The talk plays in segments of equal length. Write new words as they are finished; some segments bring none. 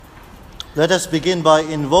Let us begin by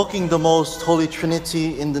invoking the Most Holy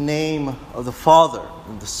Trinity in the name of the Father,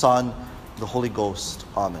 and the Son, and the Holy Ghost.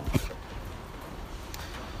 Amen.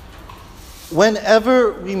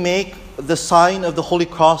 Whenever we make the sign of the Holy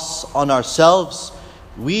Cross on ourselves,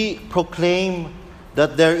 we proclaim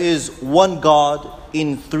that there is one God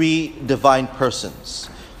in three divine persons.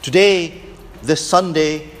 Today, this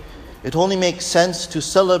Sunday, it only makes sense to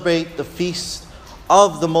celebrate the feast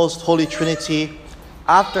of the Most Holy Trinity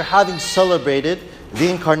after having celebrated the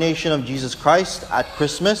incarnation of Jesus Christ at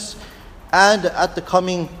Christmas and after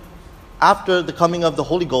the coming of the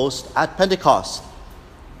Holy Ghost at Pentecost.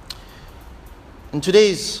 In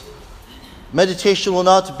today's meditation will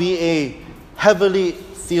not be a heavily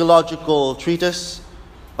theological treatise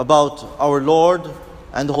about our Lord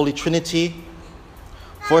and the Holy Trinity,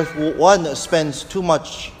 for if one spends too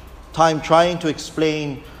much time trying to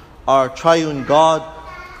explain our triune God,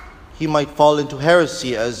 he might fall into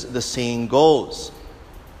heresy, as the saying goes.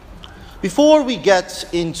 Before we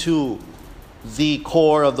get into the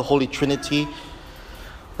core of the Holy Trinity,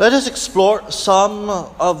 let us explore some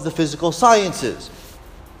of the physical sciences.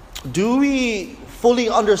 Do we fully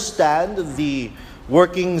understand the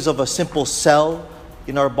workings of a simple cell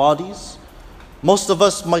in our bodies? Most of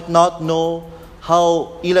us might not know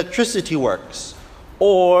how electricity works,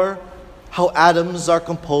 or how atoms are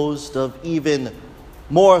composed of even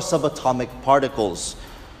more subatomic particles.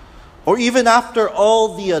 Or even after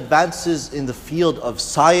all the advances in the field of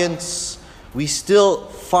science, we still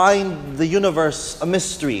find the universe a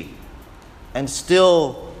mystery and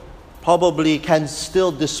still probably can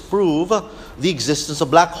still disprove the existence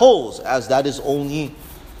of black holes, as that is only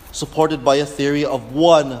supported by a theory of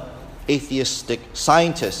one atheistic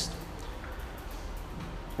scientist.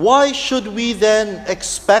 Why should we then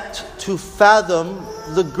expect to fathom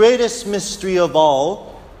the greatest mystery of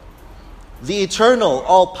all, the eternal,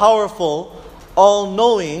 all-powerful,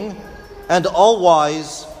 all-knowing, and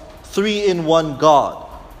all-wise, three-in-one God?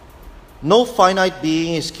 No finite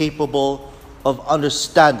being is capable of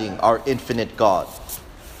understanding our infinite God.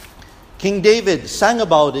 King David sang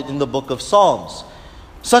about it in the book of Psalms.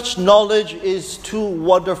 "Such knowledge is too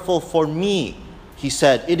wonderful for me," he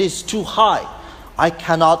said. "It is too high. I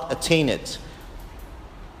cannot attain it."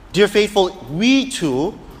 Dear faithful, we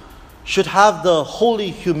too should have the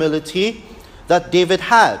holy humility that David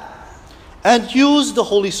had, and use the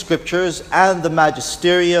Holy Scriptures and the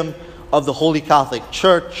magisterium of the Holy Catholic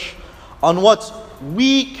Church on what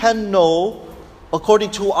we can know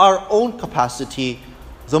according to our own capacity,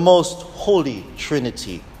 the Most Holy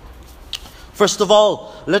Trinity. First of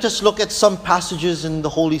all, let us look at some passages in the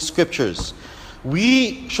Holy Scriptures.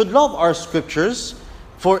 We should love our Scriptures,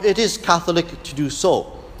 for it is Catholic to do so.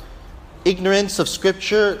 Ignorance of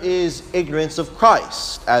Scripture is ignorance of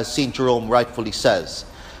Christ, as St. Jerome rightfully says.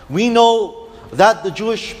 We know that the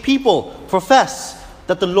Jewish people profess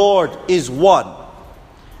that the Lord is one.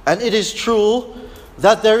 And it is true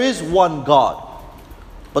that there is one God.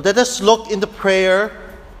 But let us look in the prayer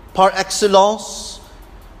par excellence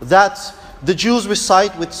that the Jews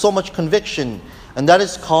recite with so much conviction, and that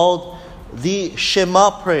is called the Shema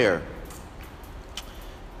prayer.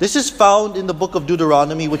 This is found in the book of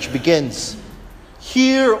Deuteronomy, which begins,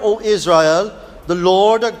 "Hear, O Israel, the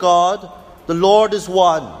Lord our God, the Lord is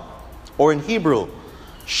one." Or in Hebrew,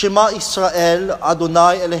 "Shema Israel,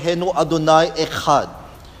 Adonai Eloheinu, Adonai Echad."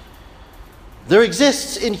 There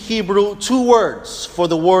exists in Hebrew two words for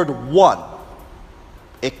the word one,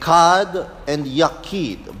 Echad and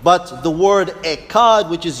Yaqid. But the word Echad,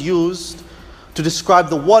 which is used to describe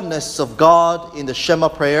the oneness of God in the Shema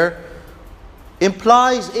prayer,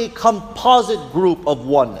 implies a composite group of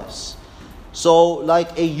oneness. So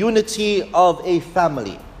like a unity of a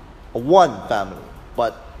family, a one family,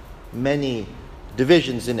 but many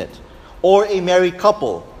divisions in it. Or a married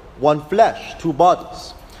couple, one flesh, two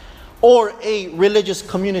bodies. Or a religious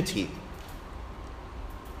community.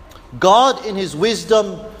 God in His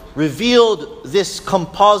wisdom revealed this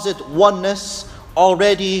composite oneness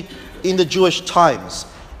already in the Jewish times,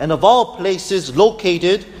 and of all places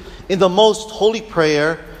located in the most holy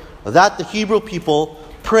prayer that the Hebrew people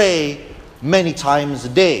pray many times a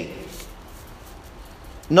day.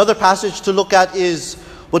 Another passage to look at is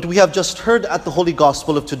what we have just heard at the Holy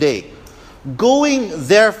Gospel of today. "Going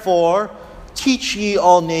therefore, teach ye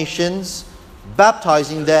all nations,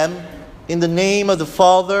 baptizing them in the name of the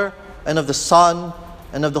Father and of the Son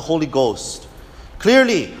and of the Holy Ghost."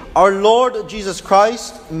 Clearly, our Lord Jesus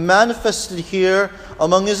Christ manifested here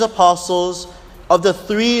among His apostles of the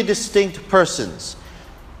three distinct persons.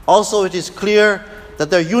 Also, it is clear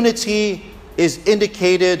that their unity is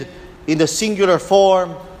indicated in the singular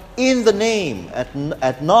form, in the name,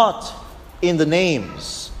 and not in the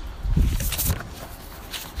names.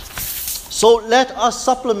 So let us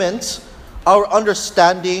supplement our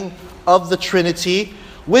understanding of the Trinity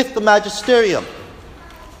with the Magisterium,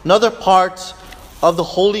 another part of the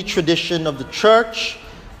holy tradition of the Church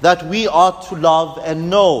that we ought to love and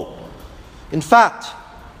know. In fact,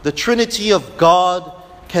 the Trinity of God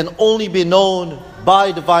can only be known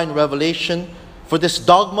by divine revelation, for this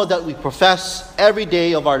dogma that we profess every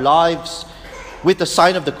day of our lives with the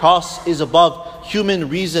sign of the cross is above human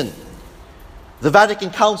reason. The Vatican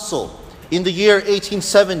Council in the year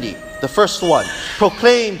 1870, the first one,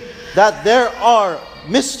 proclaimed that there are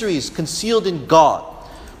mysteries concealed in God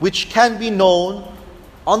which can be known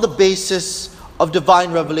on the basis of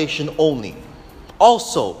divine revelation only.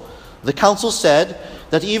 Also, the Council said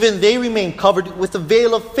that even they remain covered with a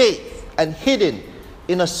veil of faith and hidden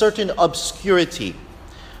in a certain obscurity.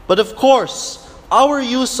 But of course, our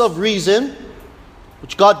use of reason,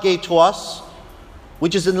 which God gave to us,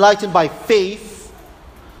 which is enlightened by faith,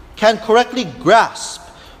 can correctly grasp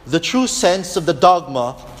the true sense of the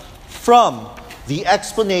dogma from the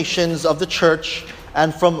explanations of the Church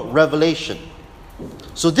and from revelation.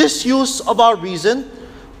 So this use of our reason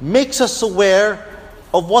makes us aware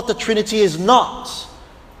of what the Trinity is not.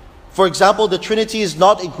 For example, the Trinity is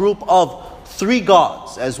not a group of three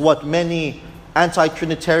gods, as what many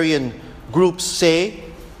anti-Trinitarian groups say,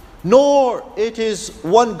 nor it is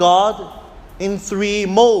one God in three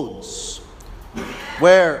modes,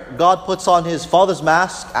 where God puts on his Father's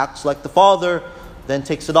mask, acts like the Father, then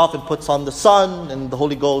takes it off and puts on the Son and the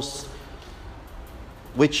Holy Ghost,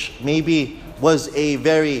 which maybe was a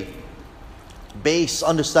very base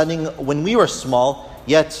understanding when we were small,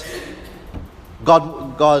 yet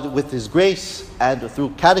God, with his grace and through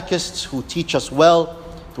catechists who teach us well,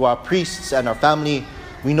 through our priests and our family,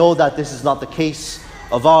 we know that this is not the case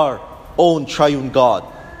of our own triune God.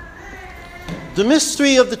 The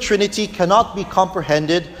mystery of the Trinity cannot be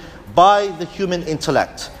comprehended by the human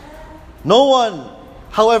intellect. No one,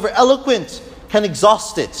 however eloquent, can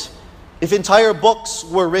exhaust it. If entire books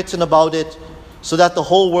were written about it, so that the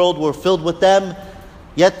whole world were filled with them,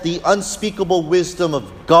 yet the unspeakable wisdom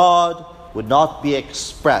of God would not be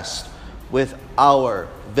expressed with our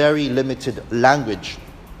very limited language.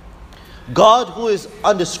 God, who is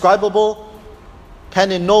undescribable,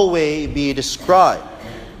 can in no way be described.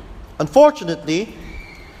 Unfortunately,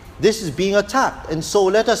 this is being attacked, and so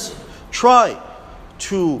let us try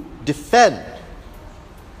to defend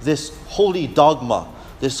this holy dogma,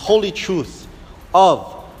 this holy truth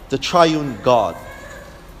of the triune God.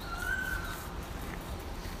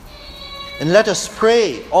 And let us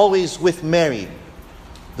pray always with Mary,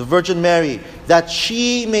 the Virgin Mary, that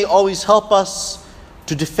she may always help us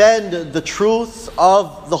to defend the truth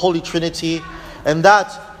of the Holy Trinity, and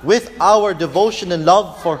that with our devotion and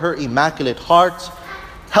love for her Immaculate Heart,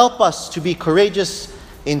 help us to be courageous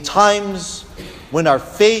in times when our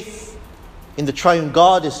faith in the triune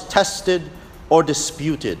God is tested or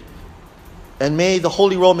disputed. And may the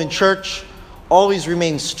Holy Roman Church always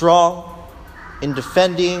remain strong in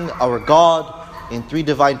defending our God in three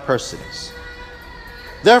divine persons.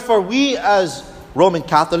 Therefore, we as Roman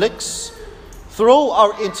Catholics throw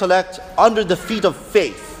our intellect under the feet of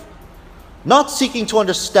faith, not seeking to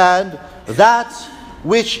understand that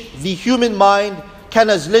which the human mind can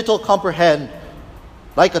as little comprehend,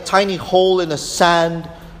 like a tiny hole in the sand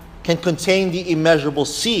can contain the immeasurable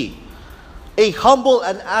sea. A humble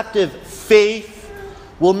and active faith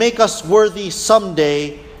will make us worthy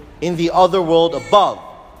someday in the other world above,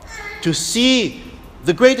 to see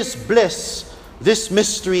the greatest bliss, this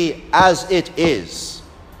mystery as it is.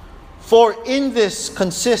 For in this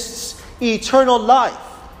consists eternal life.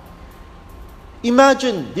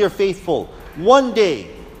 Imagine, dear faithful, one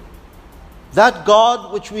day, that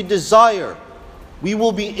God which we desire, we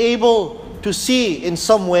will be able to see in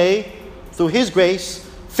some way, through His grace,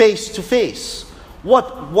 face to face.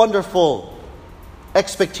 What wonderful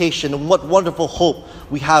expectation and what wonderful hope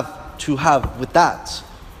we have to have with that.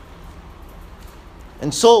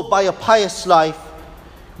 And so, by a pious life,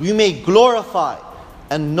 we may glorify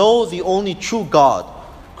and know the only true God,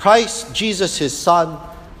 Christ Jesus, His Son,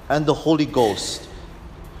 and the Holy Ghost.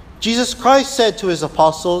 Jesus Christ said to His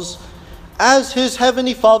apostles, as His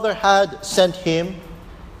heavenly Father had sent Him,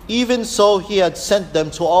 even so He had sent them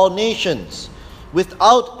to all nations,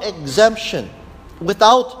 without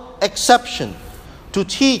exception, to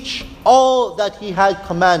teach all that He had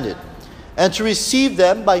commanded, and to receive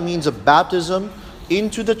them by means of baptism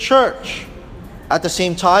into the church. At the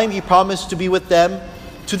same time, He promised to be with them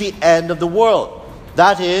to the end of the world.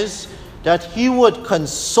 That is, that He would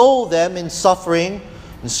console them in suffering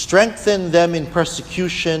and strengthen them in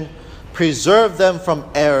persecution, preserve them from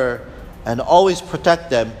error, and always protect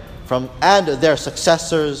them and their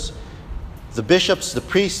successors, the bishops, the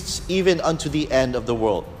priests, even unto the end of the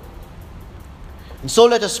world. And so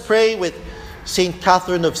let us pray with Saint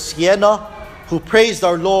Catherine of Siena, who praised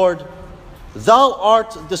our Lord, Thou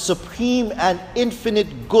art the supreme and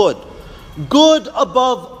infinite good, good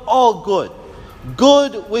above all good,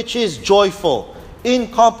 good which is joyful,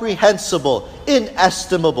 incomprehensible,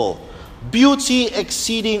 inestimable, beauty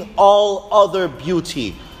exceeding all other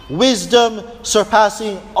beauty, wisdom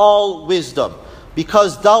surpassing all wisdom,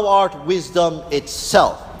 because thou art wisdom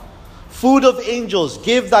itself. Food of angels,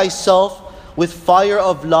 give thyself with fire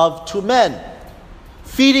of love to men,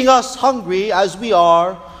 feeding us hungry as we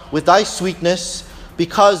are with thy sweetness,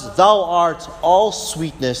 because thou art all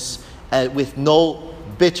sweetness and with no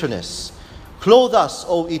bitterness. Clothe us,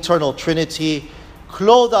 O eternal Trinity,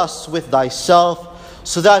 clothe us with thyself,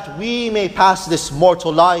 so that we may pass this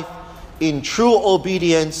mortal life in true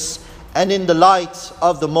obedience and in the light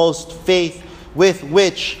of the most faith with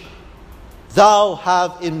which thou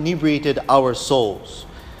have inebriated our souls.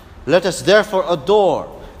 Let us therefore adore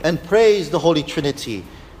and praise the Holy Trinity,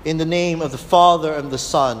 in the name of the Father, and the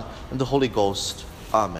Son, and the Holy Ghost. Amen.